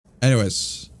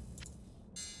Anyways.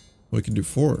 We can do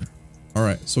 4.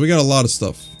 Alright, so we got a lot of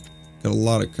stuff. Got a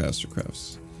lot of caster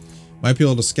crafts. Might be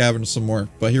able to scavenge some more.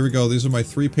 But here we go. These are my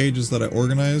 3 pages that I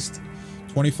organized.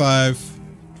 25,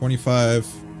 25,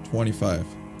 25.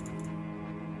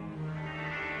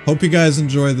 Hope you guys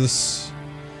enjoy this.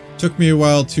 Took me a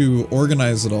while to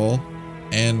organize it all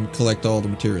and collect all the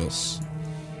materials.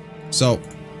 So,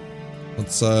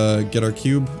 let's get our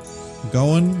cube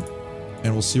going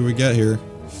and we'll see what we get here.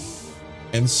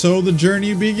 And so the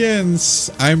journey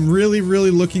begins. I'm really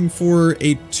looking for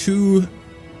a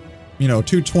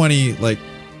 220, like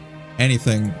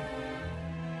anything.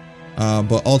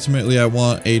 But ultimately I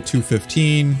want a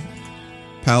 215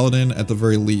 paladin at the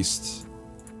very least.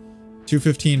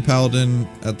 215 paladin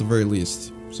at the very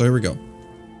least. So here we go.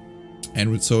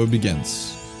 And so it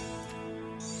begins.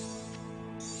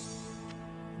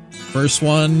 First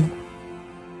one,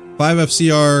 5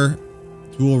 FCR,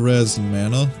 dual res and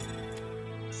mana.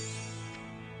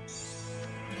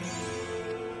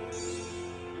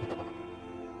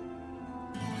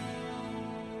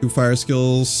 Two fire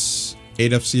skills,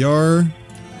 8 FCR.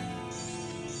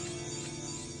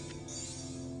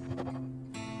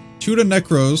 2 to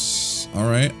necros.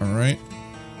 Alright, alright.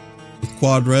 With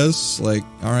quad res, like,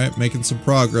 alright, making some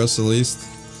progress at least.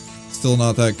 Still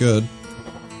not that good.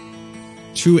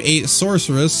 2 8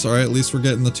 sorceress. Alright, at least we're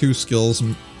getting the 2 skills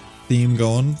and theme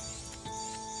going.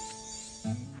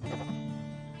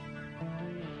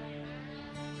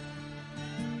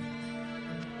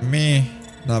 Meh.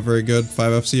 Not very good.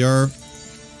 5 FCR.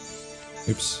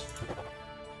 Oops.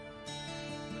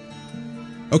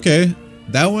 Okay,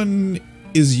 that one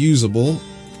is usable.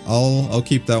 I'll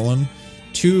keep that one.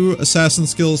 2 assassin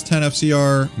skills, 10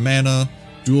 FCR, mana,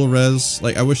 dual res.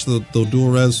 Like, I wish the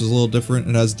dual res was a little different.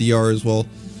 It has DR as well.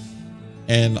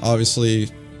 And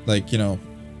obviously, like, you know,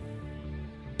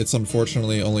 it's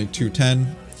unfortunately only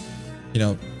 210. You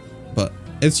know, but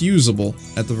it's usable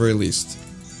at the very least.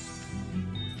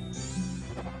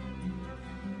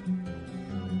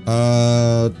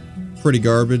 Pretty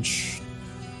garbage.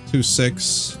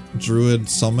 2/6 druid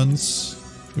summons.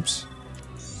 Oops.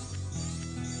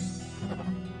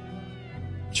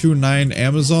 2/9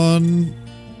 Amazon.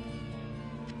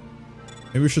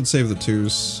 Maybe we should save the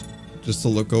 2s just to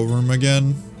look over them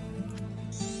again.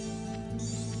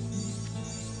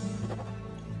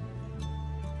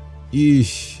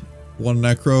 Eesh. 1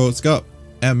 necro. It's got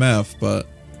MF, but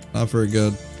not very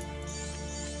good.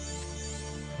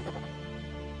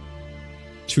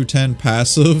 210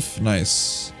 passive.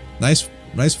 Nice. Nice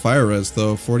fire res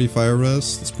though. 40 fire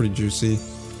res. That's pretty juicy.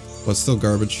 But still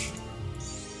garbage.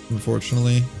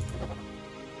 Unfortunately.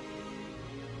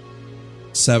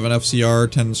 7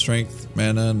 FCR, 10 strength,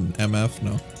 mana, and MF.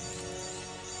 No.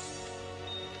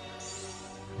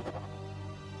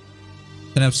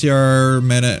 10 FCR,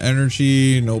 mana,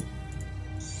 energy. Nope.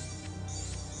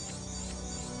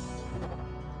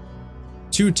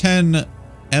 210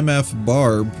 MF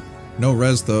barb. No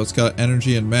res though, it's got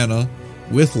energy and mana.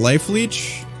 With life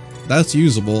leech? That's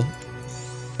usable.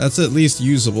 That's at least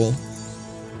usable.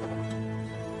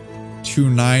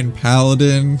 2/9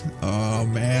 paladin. Oh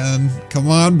man. Come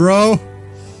on, bro!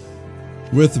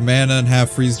 With mana and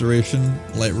half freeze duration.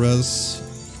 Light res.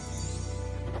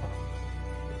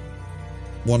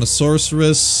 1 a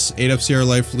sorceress. 8 FCR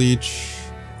life leech.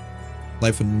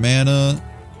 Life and mana.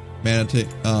 Mana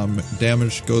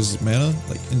damage goes as mana.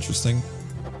 Like, interesting.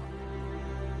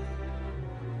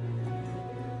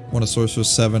 1 a sorceress,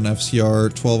 7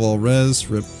 FCR, 12 all res,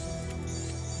 rip.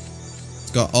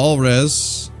 It's got all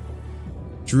res.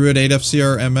 Druid 8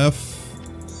 FCR MF.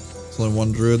 It's only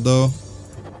 1 druid though.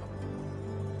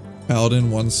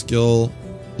 Paladin 1 skill.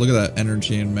 Look at that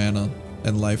energy and mana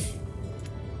and life.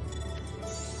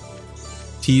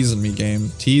 Teasing me,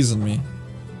 game. Teasing me.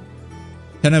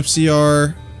 10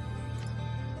 FCR.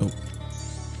 Nope.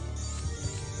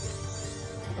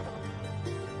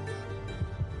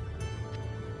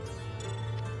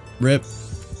 Rip.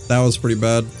 That was pretty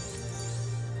bad.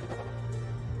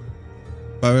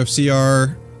 5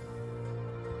 FCR.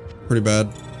 Pretty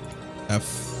bad. F.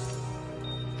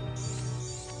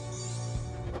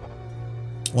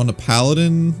 1 to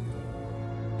paladin.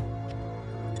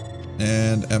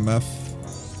 And MF.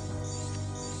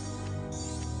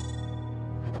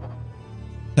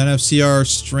 10 FCR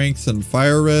strength and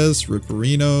fire res.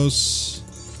 Ripperinos.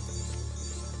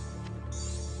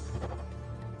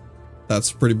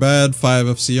 That's pretty bad. 5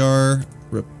 FCR.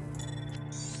 Rip.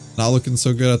 Not looking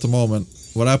so good at the moment.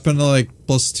 What happened to like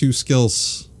 +2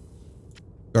 skills?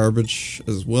 Garbage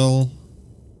as well.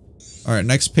 Alright,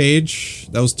 next page.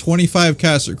 That was 25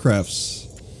 caster crafts.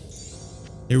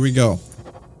 Here we go.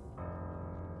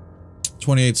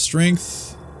 28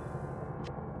 strength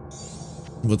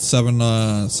with 7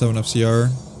 FCR.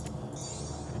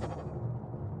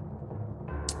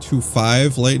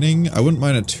 2-5 lightning. I wouldn't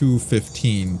mind a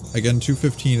 2-15. Again,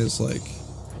 2-15 is like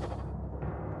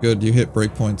good. You hit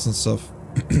breakpoints and stuff.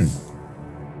 10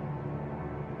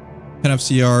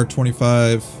 FCR,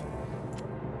 25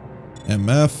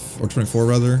 MF, or 24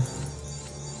 rather.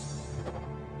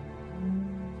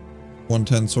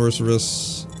 110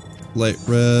 sorceress. Light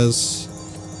res.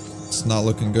 It's not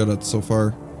looking good at so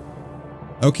far.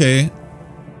 Okay.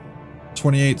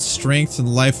 28 strength and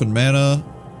life and mana.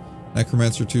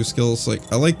 Necromancer 2 skills. Like,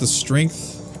 I like the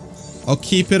strength. I'll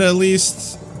keep it at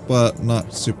least, but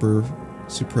not super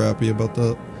happy about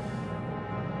that.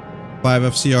 5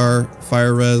 FCR,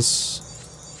 fire res.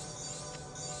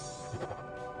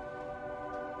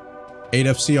 8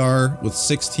 FCR with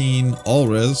 16 all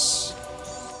res.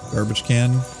 Garbage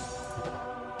can.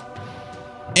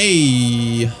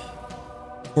 Hey!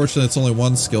 Fortunately, it's only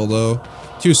 1 skill though.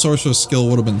 2 sorceress skill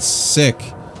would have been sick.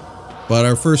 But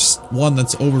our first one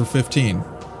that's over 15.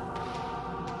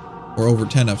 Or over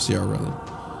 10 FCR rather.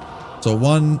 So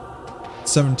 1,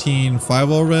 17,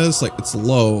 5 all res, like it's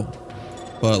low.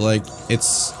 But like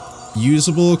it's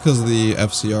usable because of the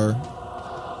FCR.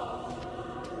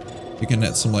 You can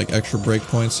hit some like extra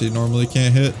breakpoints you normally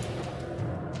can't hit.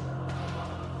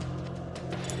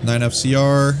 9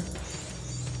 FCR.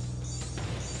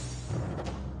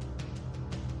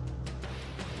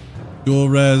 Dual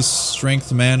res,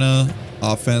 strength, mana,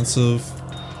 offensive.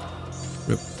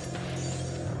 Rip.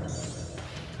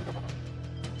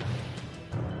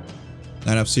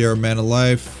 9 FCR, mana,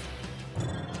 life.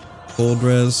 Gold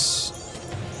res.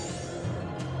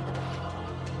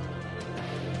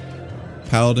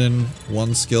 Paladin,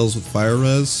 1 skills with fire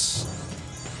res.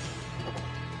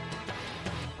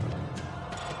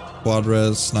 Quad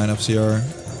res, 9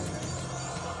 FCR.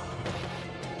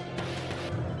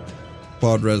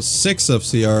 Quad res, 6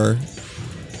 FCR.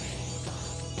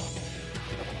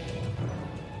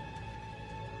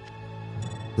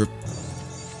 Rip.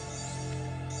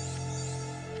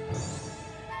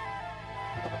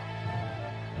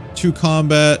 Two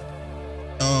combat.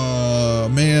 Oh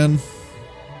man.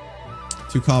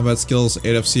 2 combat skills,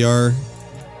 8 FCR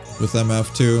with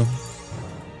MF too.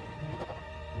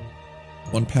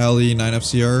 1 pally, 9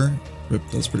 FCR. Rip,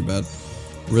 that's pretty bad.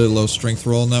 Really low strength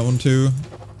roll on that one too.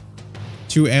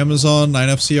 2 Amazon, 9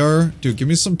 FCR. Dude, give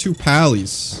me some 2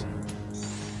 pallies.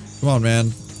 Come on,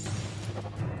 man.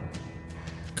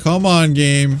 Come on,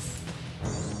 game.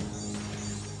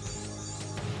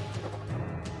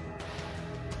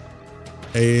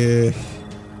 A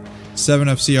 7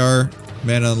 FCR,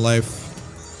 mana and life.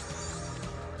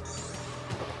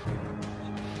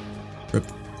 Rip.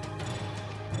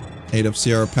 8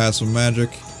 FCR, passive magic.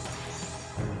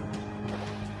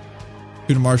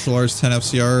 2 to martial arts, 10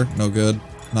 FCR, no good.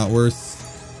 Not worth.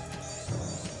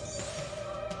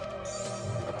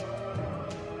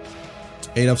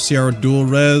 Eight FCR with dual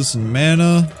res and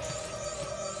mana.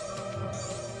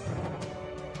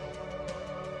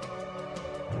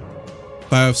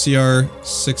 Five FCR,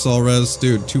 6 all res.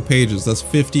 Dude, 2 pages. That's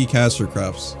 50 caster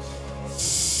crafts.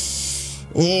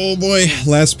 Oh boy,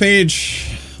 last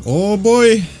page. Oh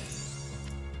boy.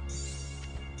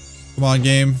 Come on,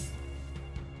 game.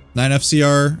 9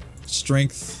 FCR,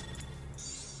 strength.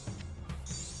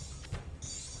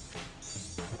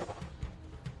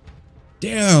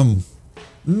 Damn.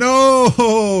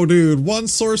 No, dude. 1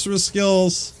 sorceress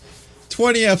skills,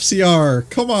 20 FCR.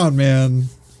 Come on, man.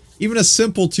 Even a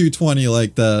simple 220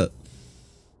 like that.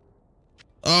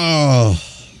 Oh.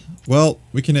 Well,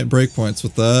 we can hit breakpoints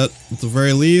with that, at the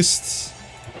very least.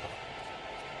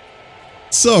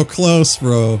 So close,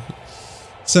 bro.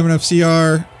 7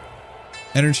 FCR.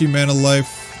 Energy, mana, life.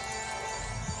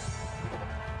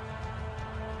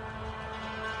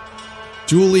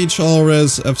 Dual Leech, all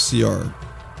res, FCR.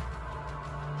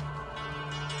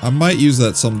 I might use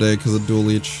that someday because of Dual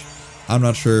Leech. I'm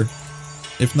not sure.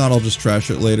 If not, I'll just trash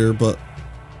it later, but...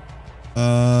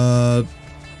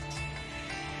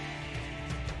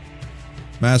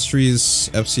 Masteries,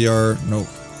 FCR, nope.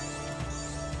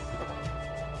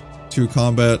 2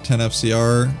 combat, 10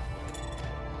 FCR.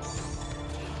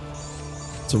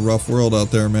 It's a rough world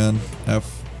out there, man.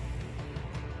 F.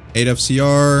 8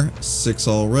 FCR, 6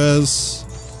 all res.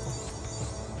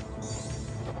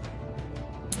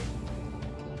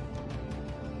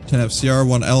 Ten FCR,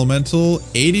 1 elemental,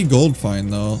 80 gold fine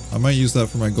though. I might use that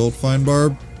for my gold fine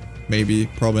barb. Maybe,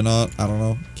 probably not. I don't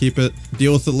know. Keep it.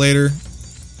 Deal with it later.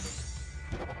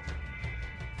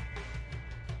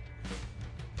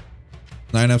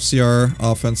 Nine FCR,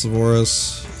 offensive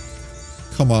auras.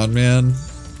 Come on, man.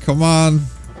 Come on.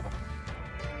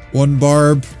 One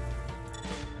barb.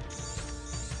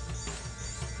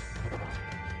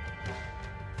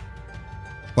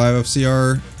 Five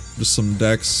FCR. Just some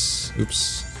decks.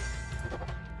 Oops.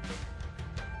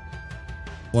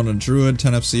 One a druid,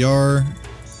 10 FCR.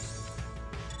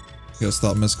 Gotta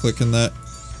stop misclicking that.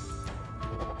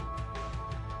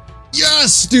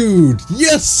 Yes, dude!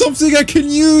 Yes, something I can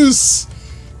use!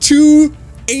 2,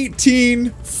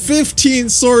 18, 15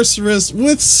 sorceress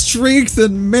with strength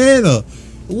and mana.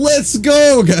 Let's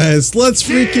go, guys. Let's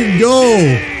freaking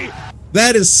go.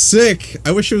 That is sick.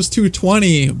 I wish it was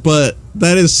 220, but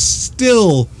that is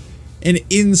still an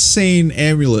insane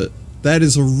amulet. That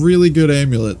is a really good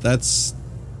amulet. That's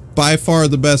by far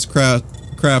the best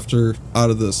crafter out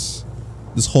of this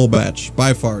whole batch.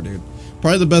 By far, dude.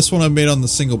 Probably the best one I've made on the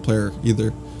single player,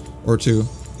 either. Or two.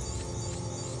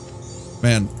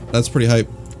 Man, that's pretty hype.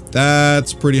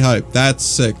 That's pretty hype. That's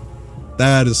sick.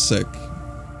 That is sick.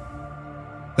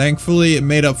 Thankfully, it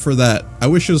made up for that. I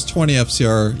wish it was 20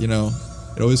 FCR, you know.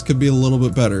 It always could be a little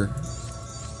bit better.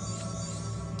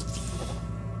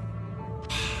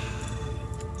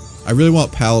 I really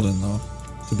want Paladin, though,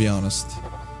 to be honest.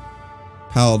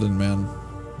 Paladin, man.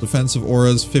 Defensive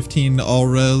auras, 15 all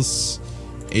res,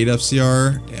 8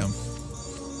 FCR. Damn.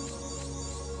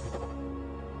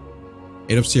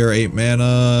 8 FCR, 8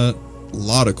 mana. A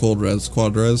lot of cold res,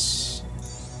 quad res.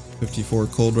 54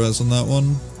 cold res on that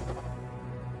one.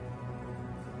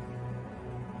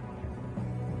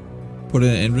 Put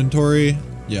it in inventory.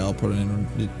 Yeah, I'll put it in.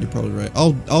 You're probably right.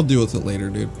 I'll deal with it later,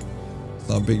 dude. It's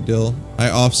not a big deal. I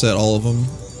offset all of them.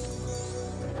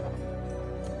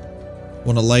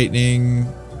 One a lightning,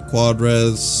 quad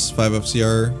res, 5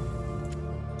 FCR.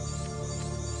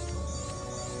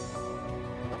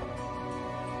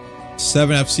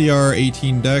 Seven FCR,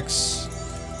 18 dex.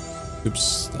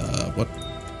 Oops, what?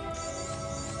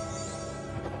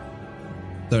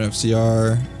 7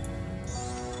 FCR.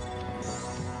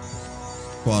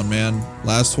 Come on, man.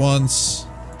 Last ones.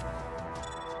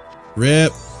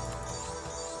 Rip.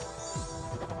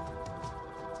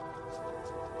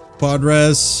 Quad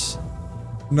res.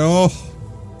 No.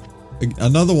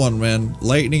 Another one, man.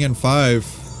 Lightning and 5.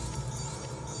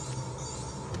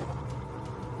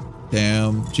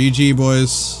 Damn. GG,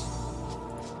 boys.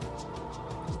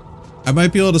 I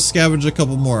might be able to scavenge a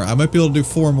couple more. I might be able to do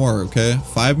 4 more, okay?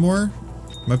 5 more?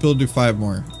 Might be able to do 5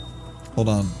 more. Hold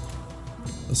on.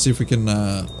 Let's see if we can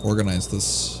organize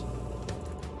this.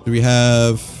 Do we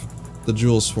have the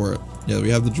jewels for it? Yeah, we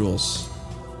have the jewels.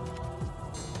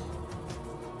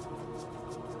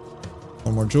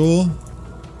 One more jewel.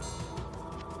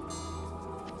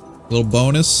 A little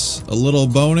bonus. A little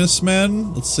bonus,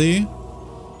 man. Let's see.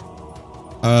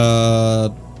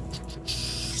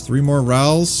 3 more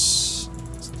Rowls.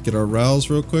 Let's get our Rowls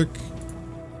real quick.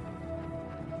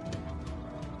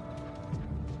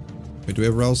 Wait, do we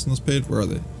have Rowls on this page? Where are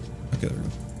they? Okay, there we go.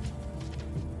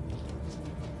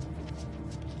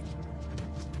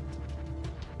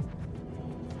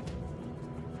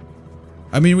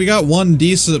 I mean, we got one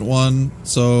decent one,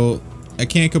 so I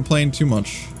can't complain too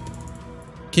much.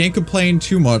 Can't complain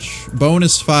too much.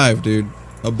 Bonus 5, dude.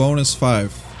 A bonus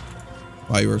 5.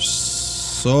 Wow, you are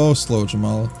so slow,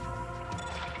 Jamal.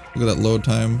 Look at that load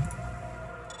time.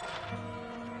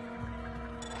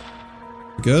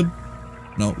 Good?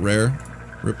 No, rare.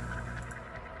 Rip.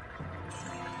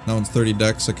 That one's 30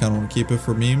 dex. I kind of want to keep it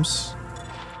for memes.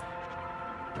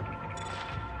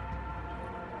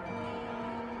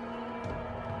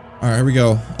 Alright, here we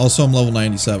go. Also, I'm level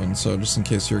 97, so just in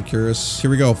case you're curious.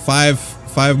 Here we go.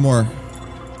 5 more.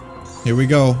 Here we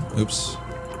go. Oops.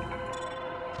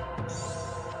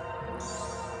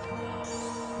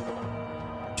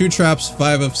 Two traps,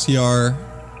 5 FCR.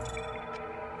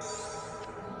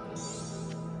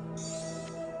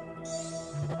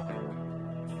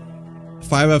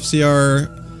 Five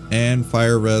FCR and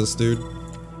fire res, dude.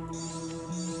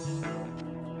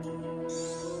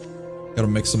 Gotta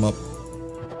mix them up.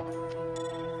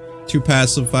 2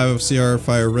 passive, 5 FCR,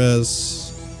 fire res.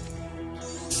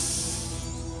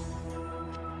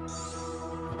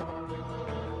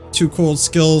 Two cold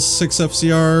skills, 6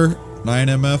 FCR, 9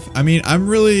 MF. I mean, I'm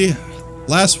really...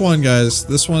 Last one, guys.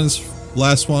 This one's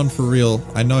last one for real.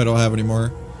 I know I don't have any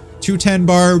more. 210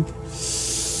 barb.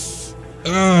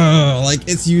 Like,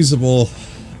 it's usable.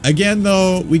 Again,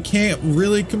 though, we can't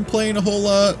really complain a whole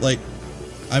lot. Like,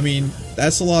 I mean,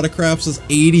 that's a lot of crafts. That's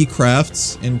 80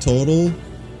 crafts in total.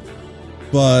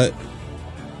 But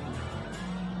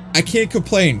I can't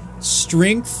complain.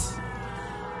 Strength,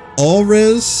 all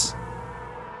res,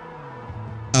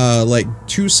 like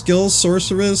 2 skills,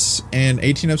 sorceress, and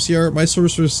 18 FCR. My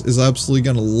sorceress is absolutely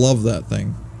gonna love that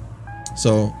thing.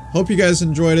 So, hope you guys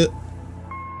enjoyed it.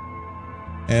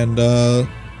 And,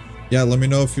 yeah, let me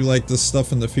know if you like this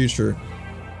stuff in the future.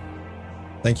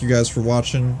 Thank you guys for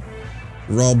watching.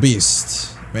 Raw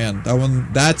Beast. Man,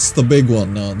 that's the big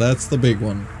one. No, that's the big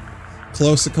one.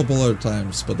 Close a couple other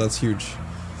times, but that's huge.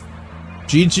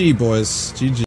 GG, boys. GG.